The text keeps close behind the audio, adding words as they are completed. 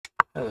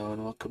Hello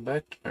and welcome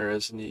back to my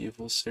Resident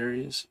Evil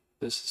series.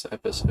 This is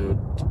episode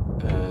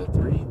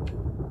 3,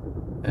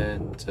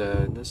 and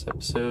in this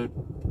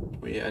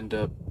episode we end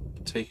up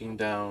taking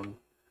down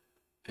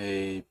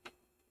a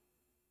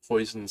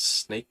poison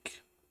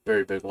snake,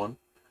 very big one,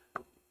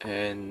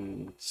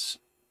 and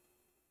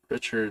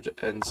Richard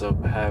ends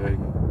up having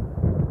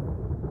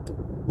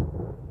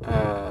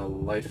a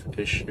life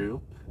issue.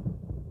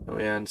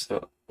 And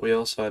we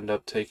also end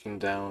up taking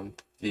down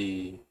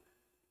the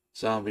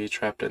zombie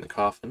trapped in the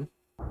coffin.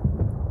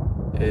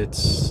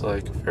 It's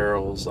like a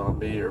feral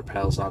zombie, or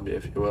pal zombie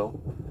if you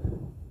will.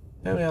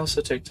 And we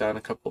also take down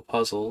a couple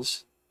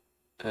puzzles,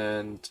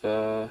 and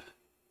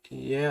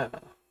yeah,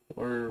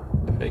 we're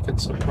making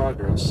some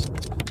progress.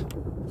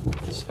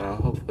 So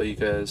hopefully you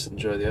guys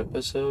enjoy the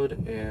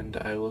episode, and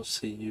I will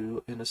see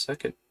you in a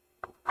second.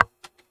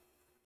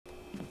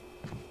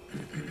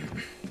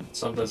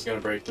 Something's gonna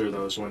break through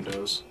those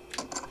windows.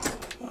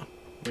 Oh,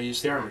 we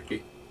used the armor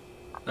key.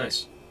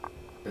 Nice.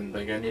 Didn't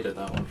think I needed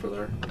that one for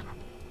there.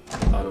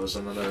 Thought it was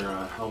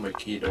another helmet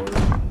key door.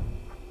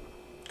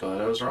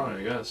 Glad I was wrong,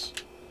 I guess.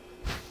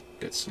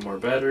 Get some more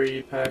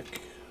battery pack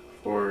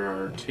for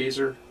our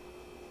taser.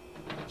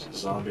 There's a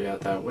zombie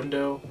at that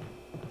window.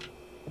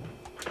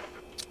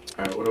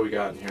 Alright, what do we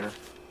got in here?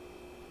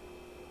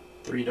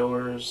 3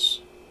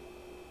 doors.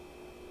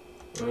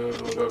 We'll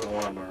go to the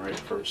one on the right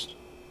first.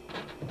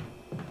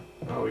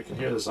 Oh, we can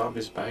hear the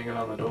zombies banging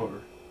on the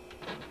door.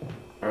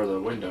 Or the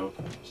window,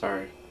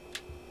 sorry.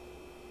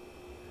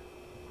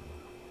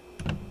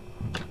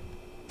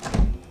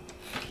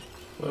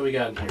 What do we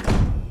got in here?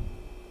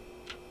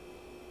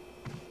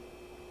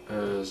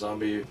 A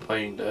zombie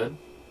playing dead.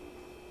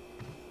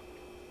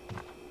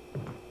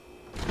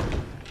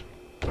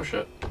 Oh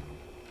shit.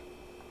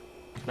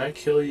 Can I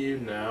kill you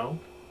now?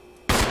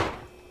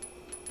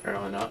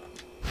 Apparently not.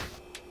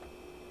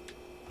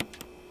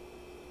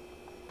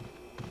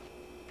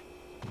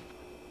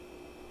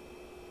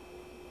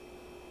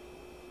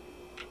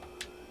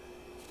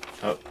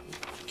 Oh.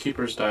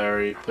 Keeper's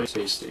Diary. Play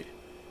tasty.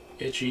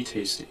 Itchy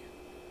tasty.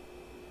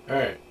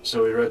 Alright,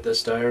 so we read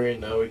this diary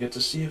and now we get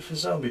to see if a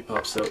zombie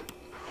pops out.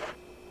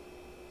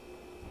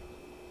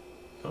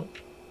 Oh.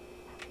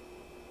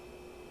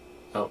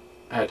 Oh,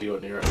 I had to go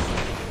near it.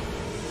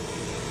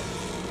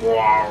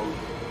 Wow.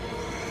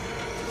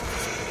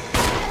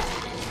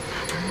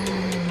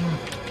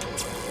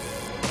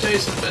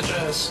 Taste it, bitch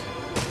ass.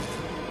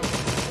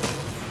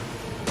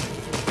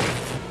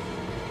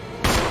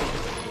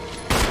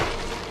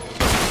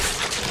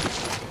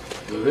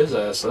 Blew his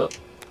ass up.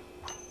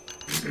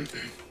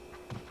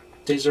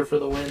 Taser for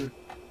the win.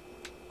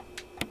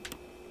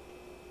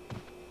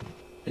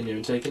 Didn't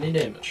even take any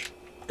damage.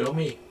 Go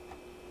me.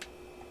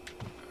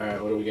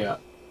 Alright, what do we got?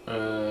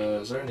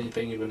 Is there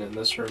anything even in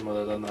this room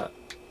other than that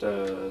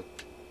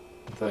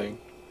thing?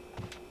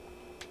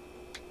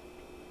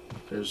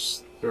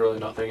 There's really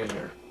nothing in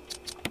here.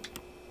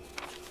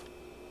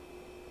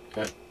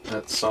 Okay,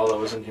 that's all that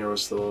was in here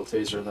was the little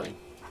taser thing.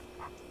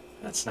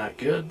 That's not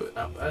good, but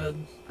not bad,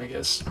 I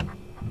guess.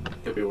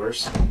 Could be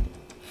worse.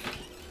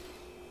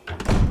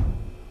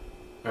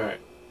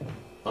 Alright.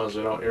 As long as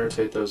we don't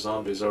irritate those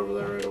zombies over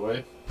there right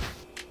away.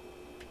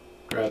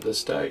 Grab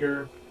this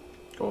dagger.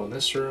 Go in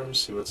this room,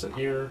 see what's in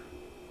here.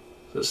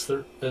 Is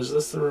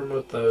this the room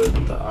with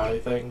the eye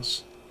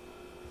things?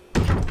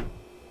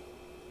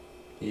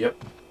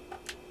 Yep.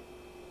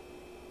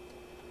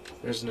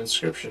 There's an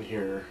inscription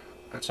here.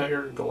 A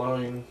tiger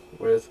glowing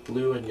with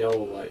blue and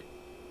yellow light.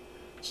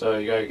 So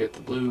you gotta get the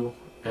blue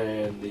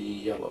and the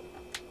yellow.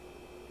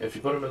 If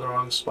you put them in the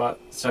wrong spot,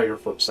 the tiger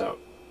flips out.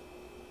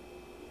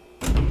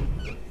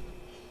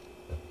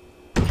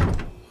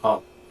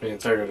 Oh, I mean the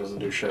tiger doesn't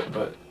do shit,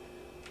 but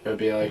it would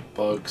be like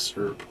bugs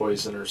or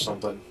poison or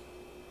something.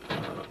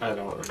 I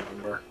don't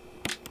remember.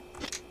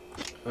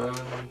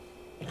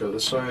 Go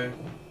this way.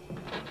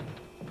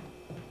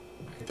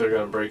 I think they're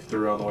gonna break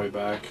through on the way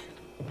back.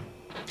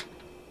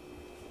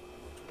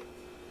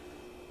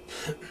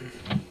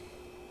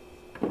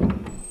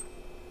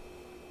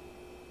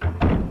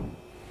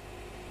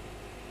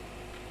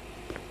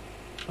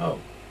 Oh.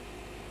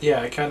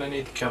 Yeah, I kinda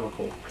need the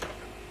chemical.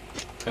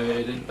 I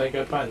didn't think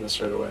I'd find this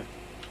right away.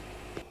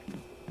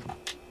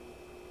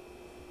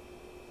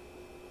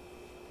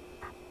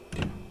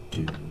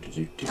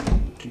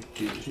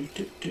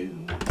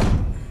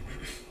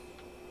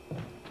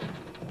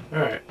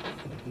 Alright,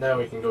 now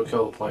we can go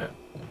kill the plant.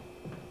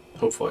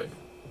 Hopefully.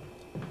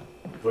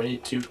 If I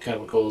need 2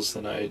 chemicals,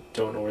 then I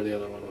don't know where the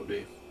other one would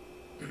be.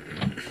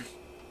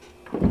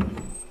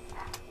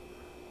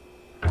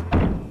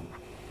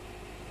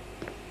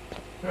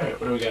 Alright,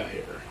 what do we got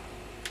here?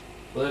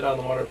 Lid on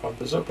the water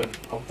pump is open.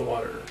 Pump the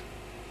water.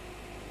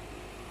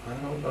 I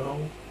don't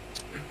know.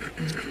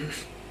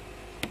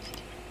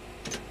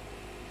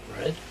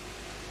 Red?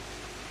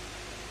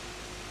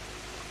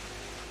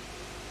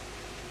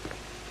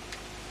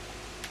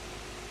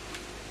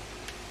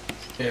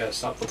 Yeah,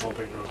 stop the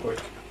pumping real quick.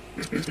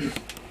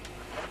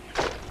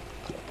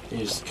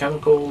 Use the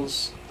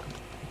chemicals.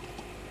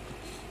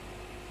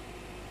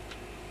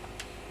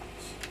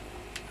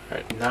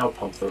 Alright, now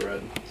pump the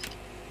red.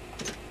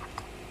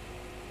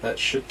 That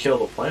should kill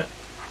the plant.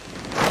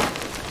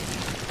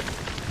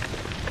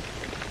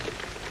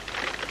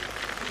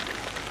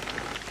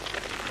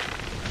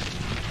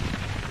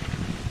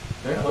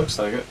 Yeah, it looks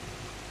like it.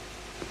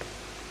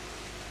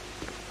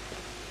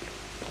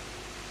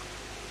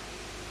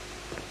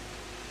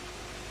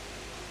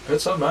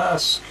 It's a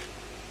mask.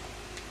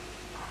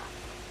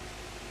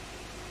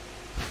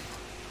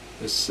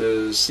 This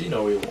is See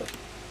No Evil.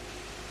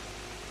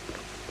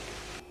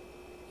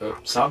 Oh,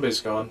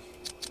 zombie's gone.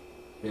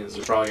 Means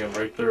they're probably gonna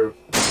break through.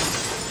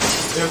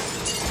 Yep.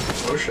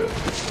 Oh shit.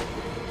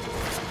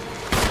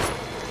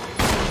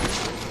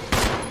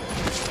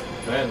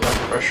 Man, enough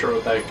pressure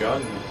with that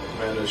gun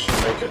managed to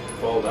make it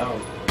fall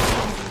down.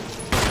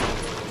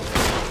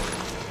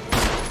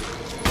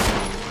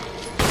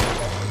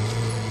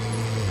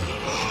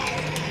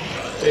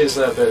 Phase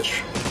that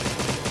bitch.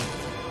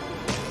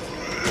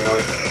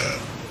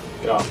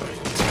 Get off me.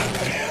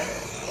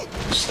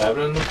 Stab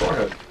it in the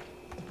forehead.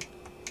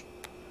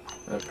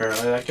 And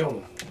apparently that killed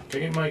him.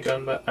 Can I get my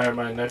gun back, or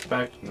my knife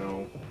back?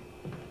 No.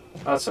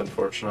 That's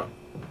unfortunate.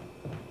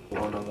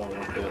 One on one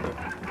with the other.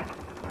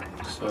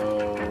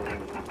 So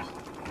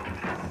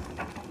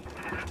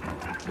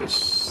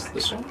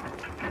this one?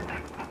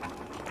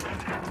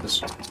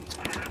 This one.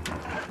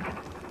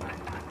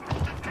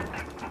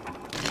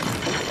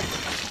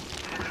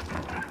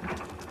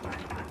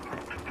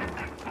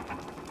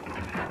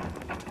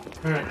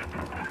 Alright.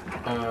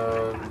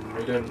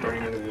 We didn't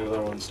bring any of the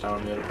other ones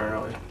down yet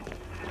apparently.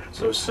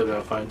 So we still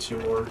gotta find 2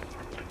 more.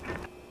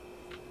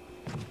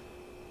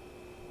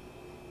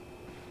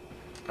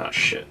 Ah,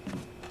 shit.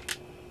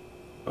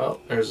 Well,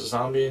 there's a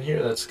zombie in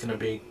here that's gonna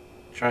be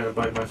trying to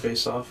bite my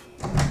face off.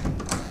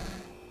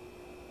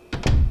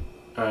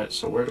 Alright,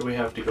 so where do we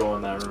have to go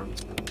in that room?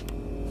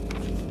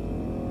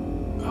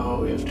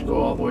 Oh, we have to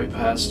go all the way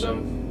past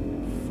him.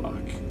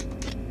 Fuck.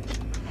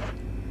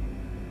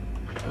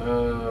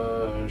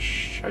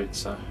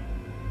 Scheisse.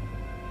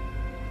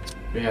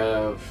 We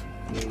have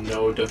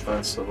no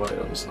defensive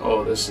items.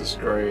 Oh, this is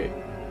great.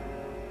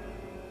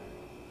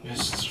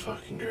 This is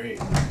fucking great.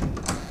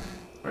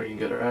 Or we can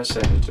get our ass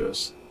handed to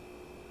us.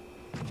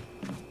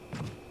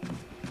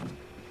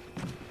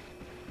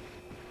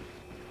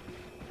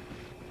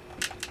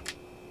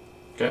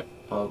 Okay,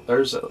 well,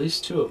 there's at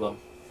least 2 of them.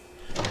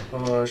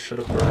 Oh, I should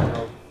have burned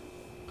them.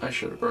 I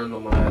should have burned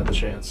them when I had the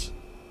chance.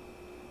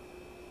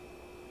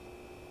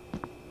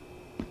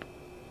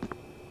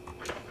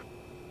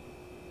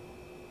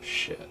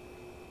 Shit.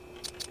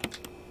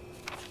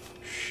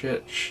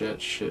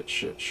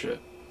 Shit.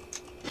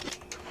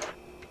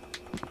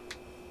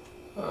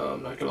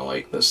 I'm not gonna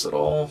like this at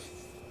all.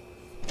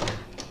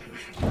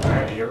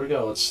 Alright, here we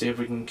go. Let's see if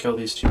we can kill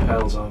these 2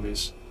 pal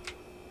zombies.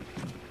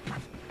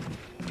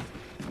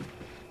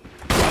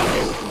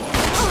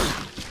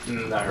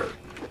 That hurt.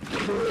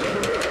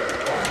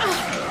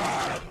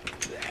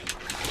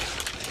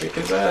 Kick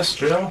his ass,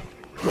 Joe.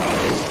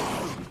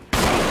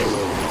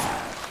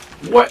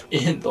 What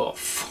in the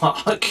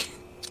fuck?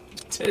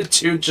 That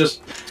dude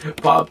just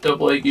popped up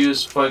like he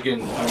was fucking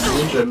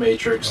Ninja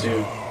Matrix,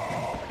 dude.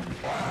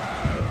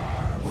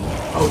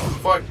 Oh,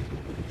 fuck.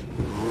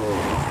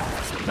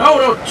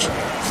 No!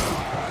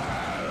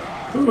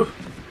 Whew.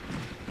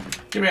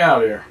 Get me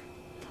out of here.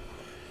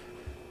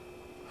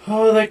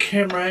 Oh, that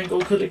camera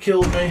angle could have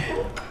killed me.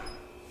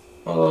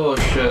 Oh,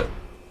 shit.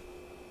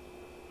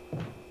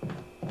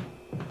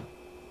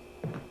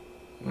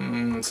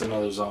 It's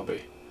another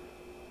zombie.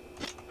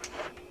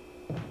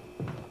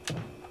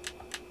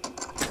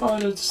 Oh,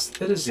 it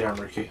is the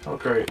armor key. Oh,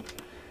 great.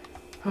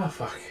 Oh,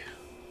 fuck.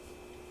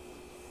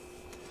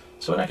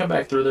 So when I come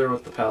back through there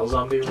with the pal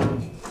zombie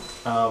room,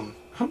 I'm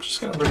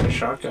just gonna bring a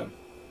shotgun.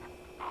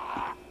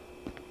 Oh,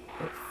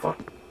 fuck.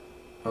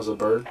 That was a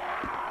bird.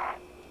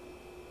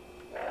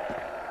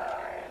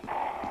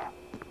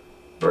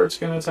 Bird's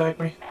gonna attack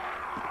me.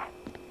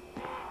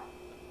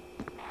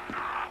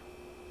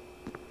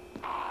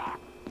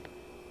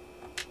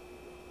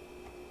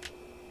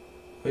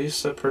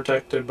 Lisa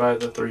protected by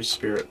the 3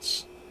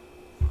 spirits.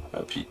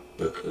 A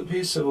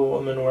piece of a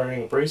woman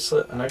wearing a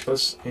bracelet, a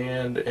necklace,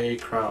 and a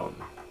crown.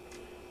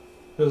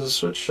 There's a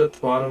switch at the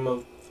bottom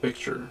of the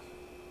picture.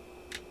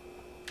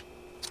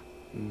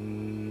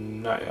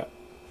 Not yet.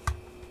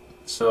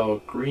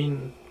 So,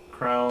 green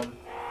crown,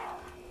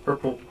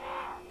 purple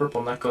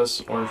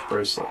necklace, orange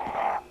bracelet.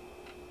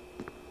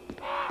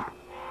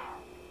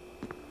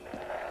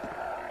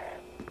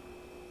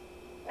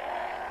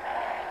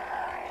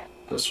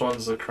 This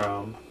one's the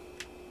crown.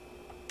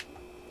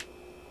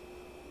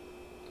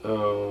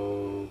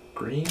 Oh,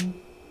 green?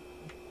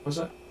 What's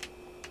that?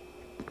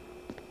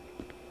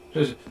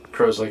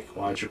 Crow's like,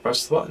 why'd you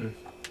press the button?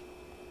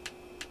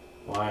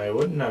 Why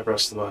wouldn't I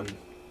press the button?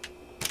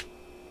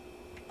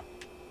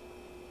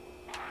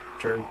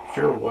 Turn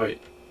pure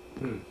white.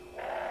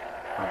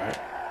 Alright.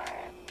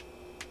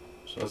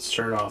 So let's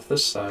turn off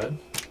this side.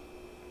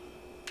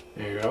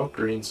 There you go,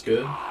 green's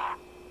good.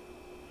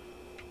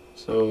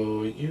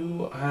 So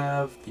you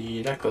have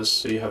the necklace,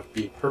 so you have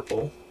to be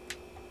purple.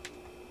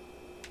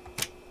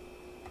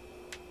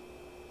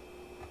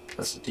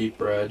 That's a deep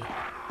red.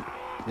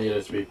 Need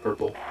it to be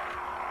purple.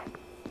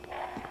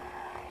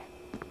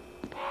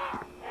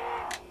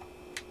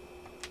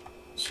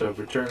 So if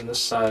we turn this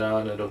side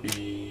on, it'll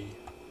be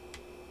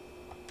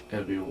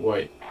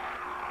white.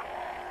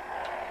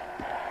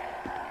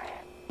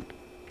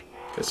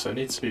 Okay, so it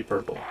needs to be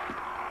purple.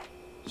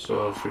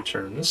 So if we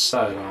turn this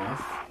side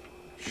off,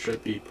 it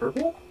should be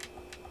purple?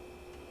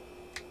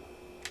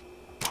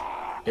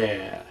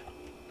 Yeah.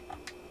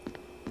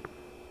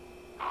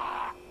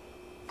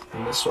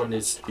 And this one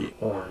needs to be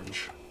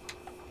orange.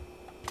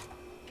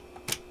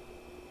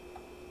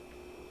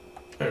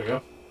 There we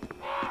go.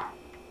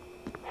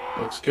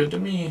 Looks good to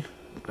me.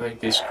 I think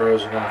these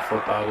crows are gonna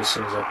flip out as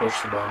soon as I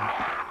push the button.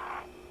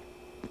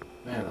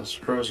 Man, those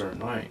crows are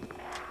annoying.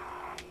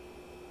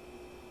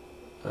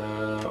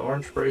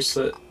 Orange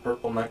bracelet,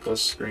 purple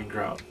necklace, green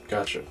crown.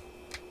 Gotcha.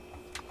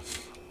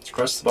 Let's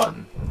press the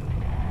button.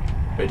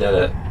 We did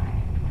it!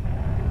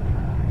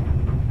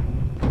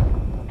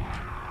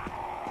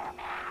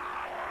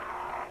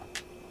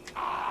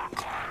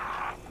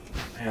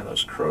 Man,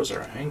 those crows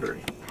are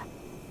angry.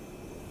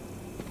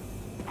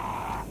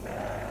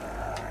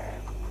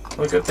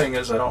 The good thing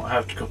is I don't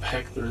have to go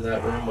back through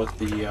that room with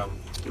the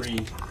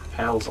 3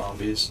 pal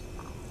zombies.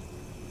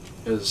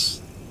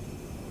 Because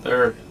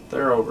they're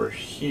over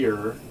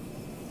here.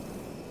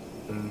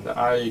 And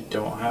I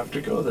don't have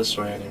to go this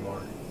way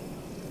anymore.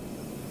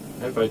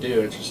 If I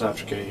do, I just have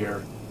to get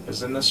here.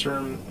 Because in this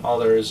room, all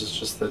there is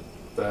just the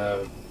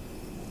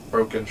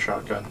broken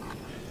shotgun.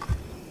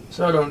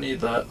 So I don't need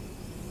that.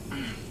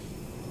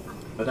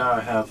 But now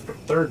I have the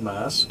 3rd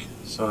mask,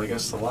 so I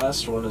guess the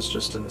last one is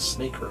just in the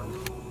sneak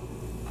room.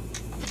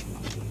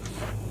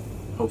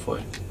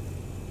 Hopefully.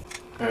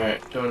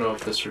 Alright, don't know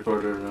if this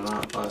recorded or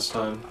not last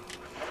time,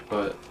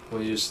 but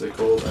we'll use the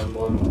gold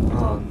emblem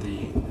on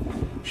the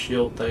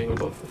shield thing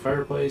above the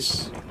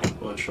fireplace,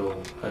 which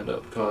will end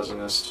up causing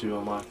us to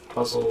unlock the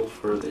puzzle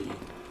for the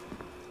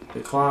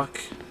clock.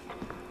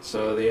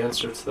 So the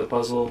answer to the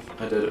puzzle,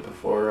 I did it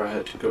before, I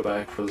had to go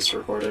back for this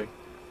recording.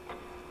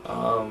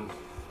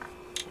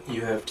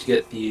 You have to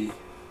get the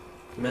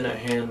minute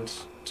hand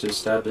to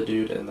stab the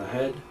dude in the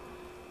head,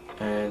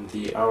 and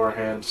the hour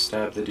hand to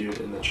stab the dude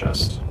in the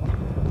chest.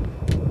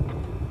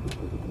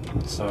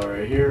 So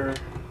right here,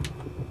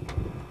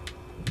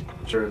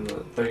 turn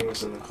the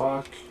things in the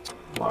clock,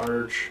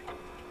 large.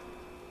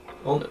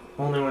 Only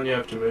one you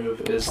have to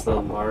move is the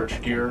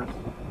large gear.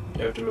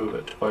 You have to move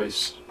it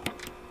twice.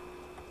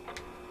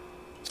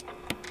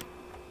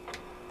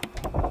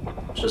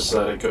 Just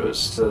so that it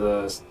goes to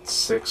the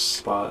 6th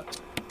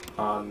spot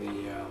on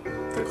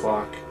the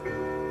clock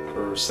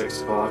for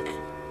 6 o'clock.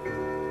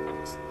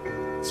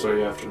 So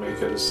you have to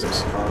make it a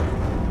 6 o'clock.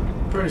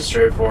 Pretty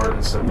straightforward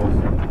and simple.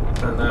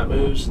 And that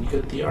moves and you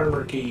get the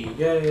armor key.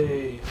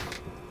 Yay!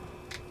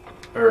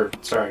 Or,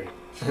 sorry,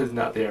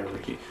 not the armor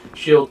key.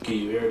 Shield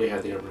key. We already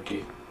had the armor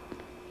key.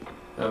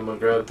 I'm gonna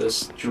grab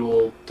this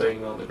jewel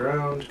thing on the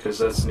ground because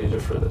that's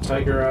needed for the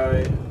tiger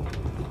eye.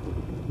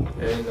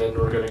 And then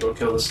we're gonna go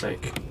kill the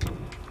snake.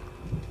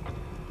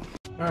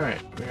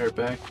 Alright, we are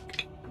back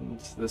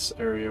into this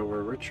area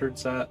where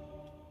Richard's at.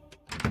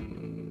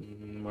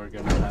 We're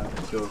gonna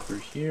have to go through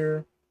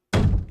here.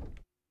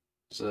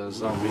 There's a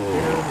zombie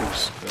here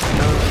who's gonna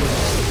die.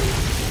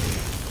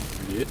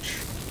 Bitch.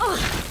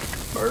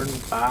 Burn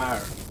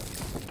fire.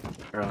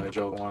 Apparently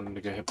Joe wanted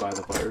to get hit by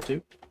the fire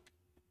too.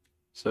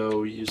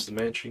 So we use the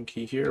mansion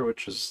key here,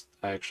 which is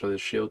actually the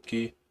shield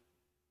key.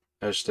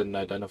 I just didn't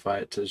identify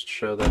it to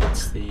show that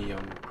it's the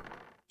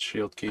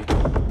shield key.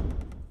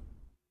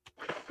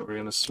 We're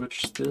gonna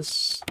switch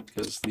this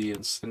because the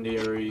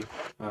incendiary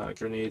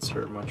grenades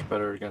are much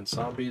better against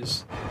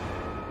zombies.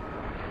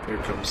 Here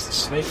comes the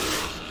snake.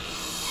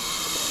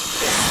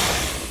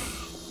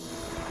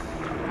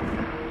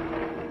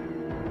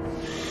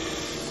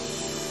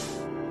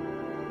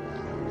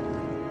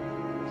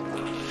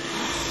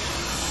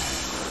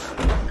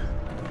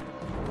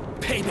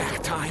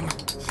 Payback time.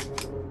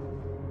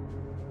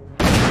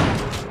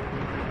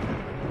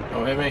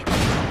 Don't hit me.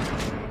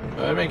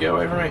 Don't hit me, get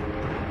away from me.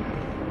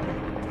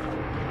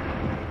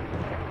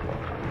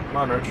 Come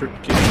on, Richard,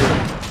 keep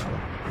shooting.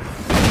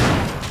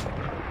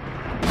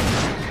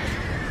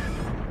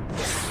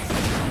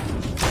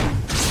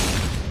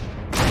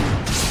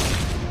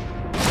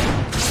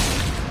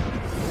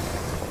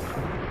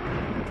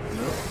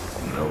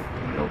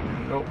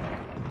 Nope.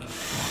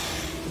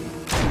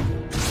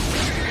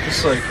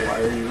 Just like, why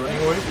are you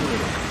running away from me?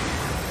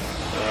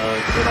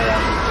 Get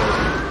along.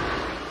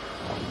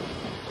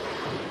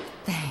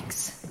 Thanks.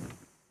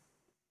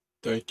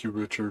 Thank you,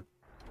 Richard.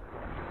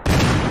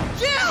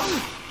 Jill!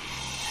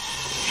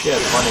 She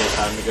had plenty of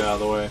time to get out of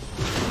the way.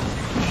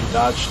 She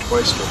dodged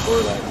twice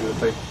before that. You would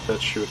think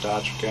that she would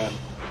dodge again.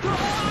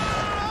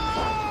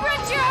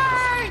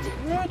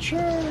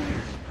 Richard!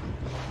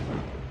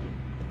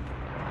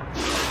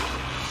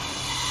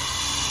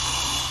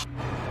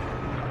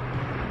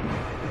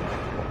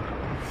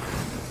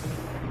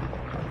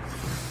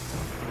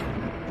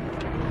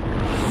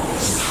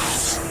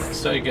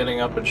 Instead of getting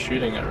up and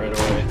shooting it right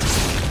away,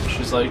 she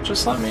She's like,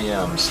 just let me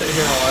sit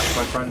here and watch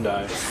my friend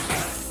die.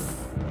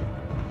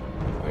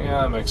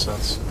 Yeah, that makes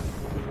sense.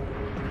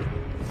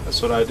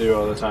 That's what I do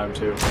all the time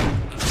too.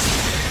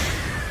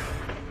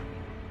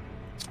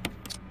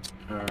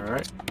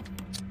 Alright.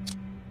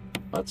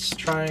 Let's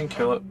try and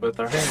kill it with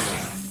our handgun.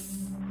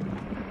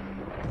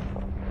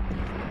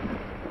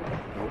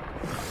 Nope.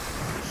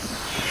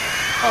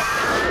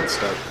 Oh, it's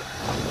dead.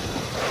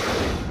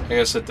 I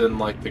guess it didn't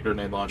like the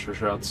grenade launcher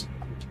shots.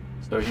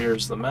 So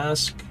here's the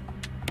mask.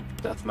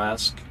 Death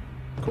mask.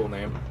 Cool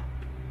name.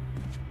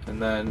 And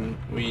then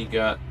we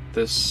got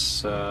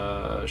this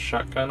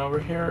shotgun over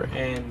here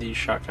and the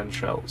shotgun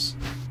shells.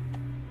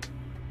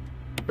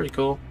 Pretty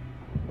cool.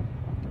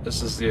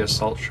 This is the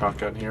assault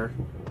shotgun here.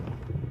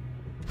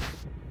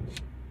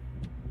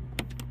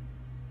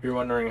 If you're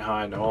wondering how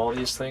I know all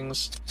these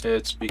things,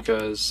 it's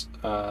because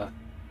I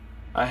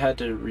had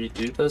to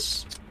redo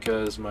this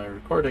because my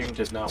recording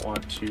did not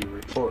want to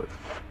record.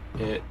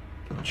 It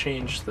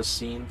changed the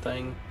scene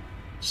thing,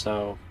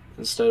 so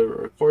instead of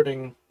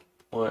recording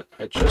what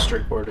I just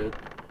recorded,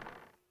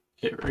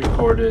 it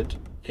recorded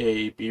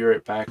a be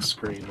right back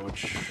screen,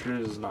 which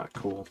is not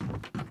cool.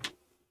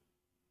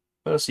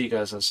 But I'll see you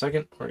guys in a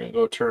second. We're gonna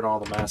go turn all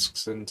the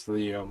masks into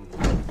the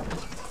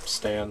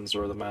stands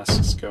where the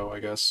masks go, I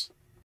guess.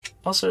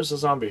 Also, there's a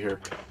zombie here.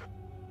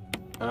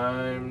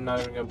 I'm not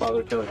even gonna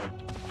bother killing him.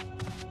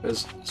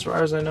 Because as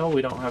far as I know,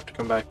 we don't have to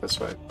come back this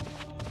way.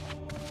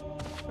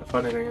 The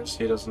funny thing is,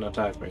 he doesn't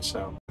attack me,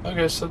 so...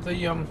 Okay, so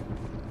the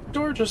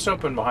door just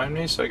opened behind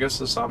me, so I guess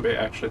the zombie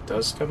actually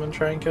does come and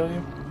try and kill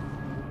you.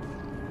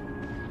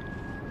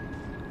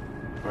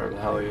 Where the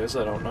hell he is,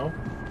 I don't know.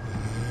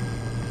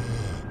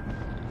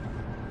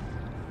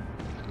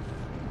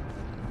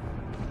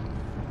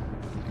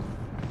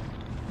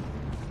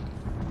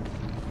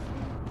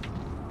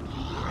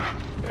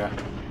 Yeah,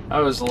 I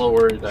was a little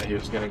worried that he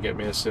was going to get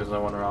me as soon as I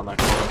went around that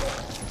corner.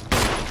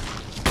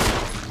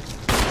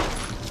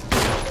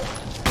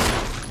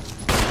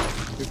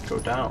 Dude, go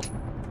down.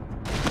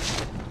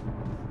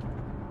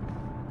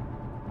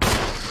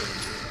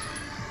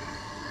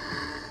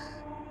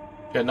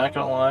 Okay, not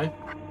gonna lie,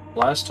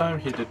 last time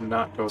he did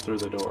not go through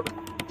the door.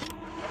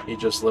 He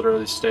just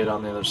literally stayed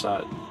on the other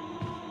side.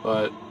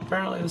 But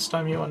apparently this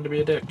time he wanted to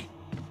be a dick.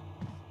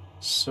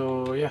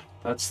 So yeah,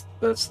 that's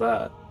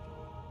that.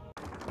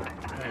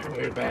 Alright,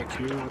 we're back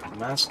here with the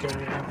mask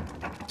area.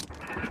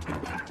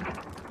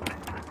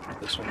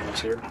 This one was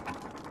here.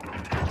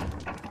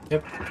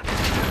 Yep,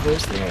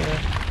 there's the area.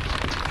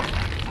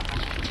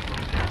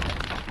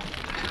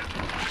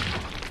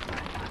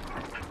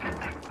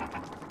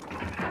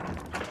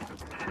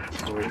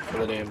 Just wait for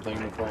the damn thing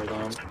to fall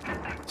down.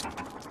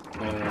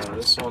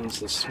 This one's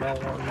the smell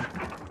one.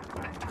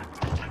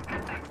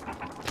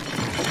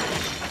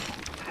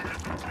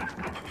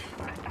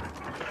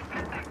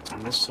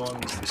 And this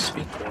one's the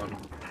speak one.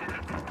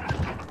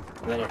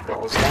 And then it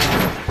falls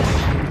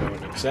down. Go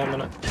and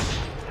examine it.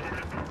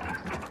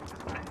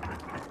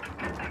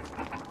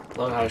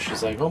 Love how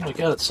she's like, oh my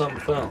god, something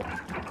fell.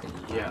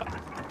 Yeah.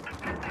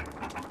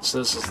 So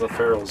this is the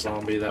feral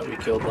zombie that we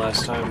killed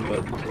last time,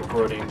 but the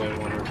recording didn't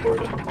want to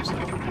record it, so...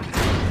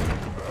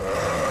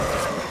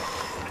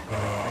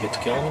 Get to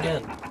kill him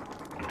again.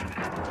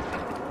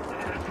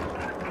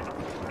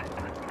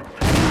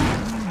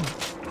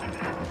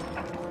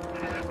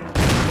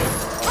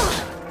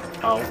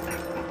 Oh.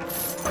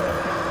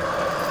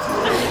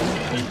 I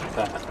hate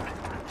that.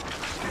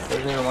 They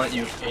didn't even let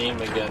you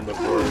aim again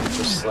before it's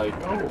just like,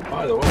 oh,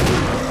 by the way.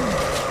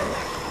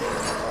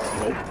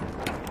 Nope.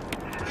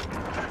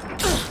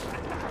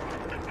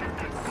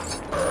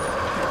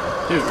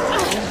 Dude.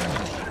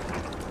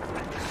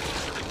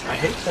 I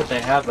hate that they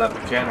have that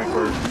mechanic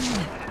where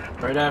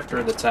right after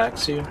it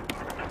attacks you,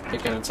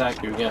 it can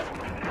attack you again.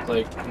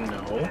 Like,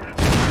 no.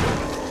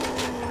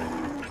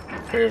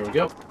 Here we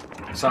go.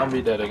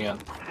 Zombie dead again.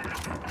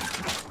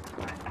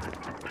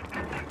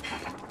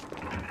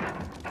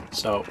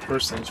 So,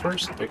 first things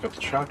first, pick up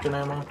the shotgun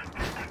ammo.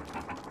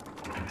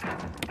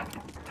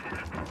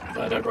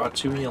 Glad I brought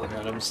 2 healing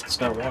items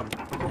instead of 1.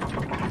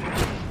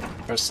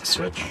 Press the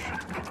switch,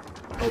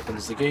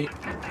 opens the gate,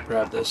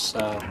 grab this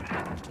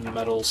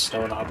metal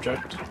stone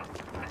object,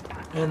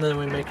 and then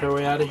we make our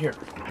way out of here.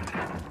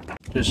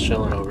 Just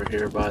chilling over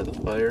here by the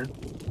fire,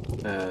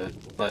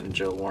 letting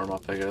Jill warm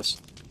up, I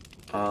guess.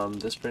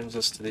 This brings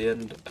us to the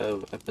end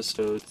of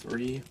episode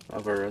 3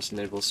 of our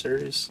Resident Evil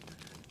series.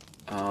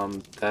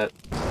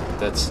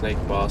 That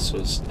snake boss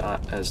was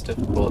not as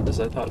difficult as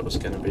I thought it was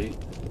going to be,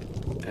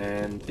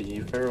 and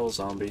the feral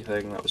zombie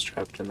thing that was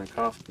trapped in the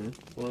coffin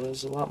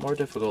was a lot more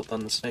difficult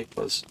than the snake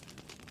was.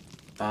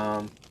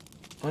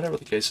 Whatever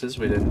the case is,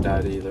 we didn't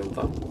die to either of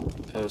them.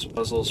 Those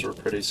puzzles were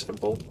pretty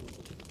simple.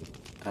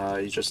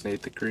 You just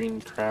need the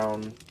green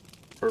crown,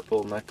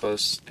 purple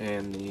necklace,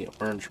 and the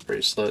orange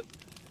bracelet.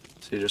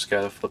 So you just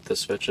gotta flip the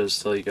switches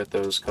till you get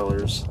those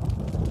colors.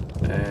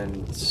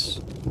 And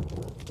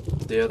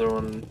the other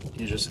one,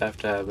 you just have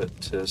to have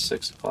it to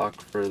 6 o'clock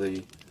for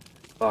the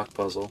clock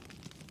puzzle.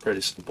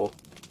 Pretty simple.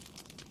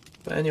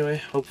 But anyway,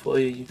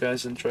 hopefully you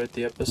guys enjoyed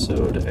the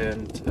episode,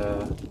 and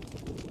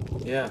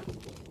yeah,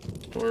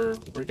 we're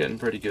getting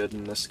pretty good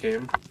in this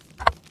game.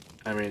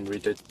 I mean, we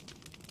did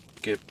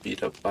get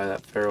beat up by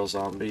that feral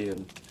zombie,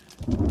 and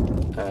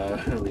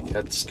we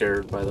got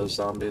scared by those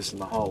zombies in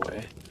the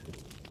hallway.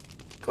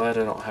 Glad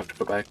I don't have to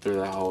go back through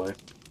the hallway.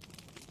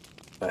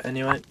 But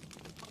anyway,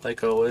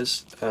 like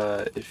always,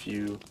 if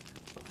you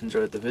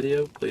enjoyed the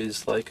video,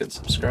 please like and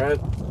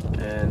subscribe.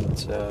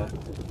 And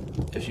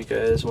if you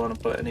guys want to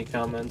put any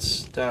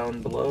comments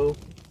down below,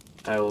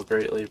 I will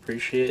greatly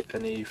appreciate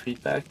any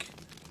feedback.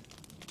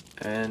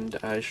 And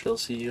I shall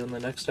see you in the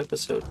next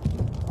episode.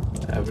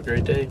 Have a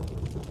great day.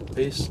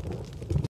 Peace.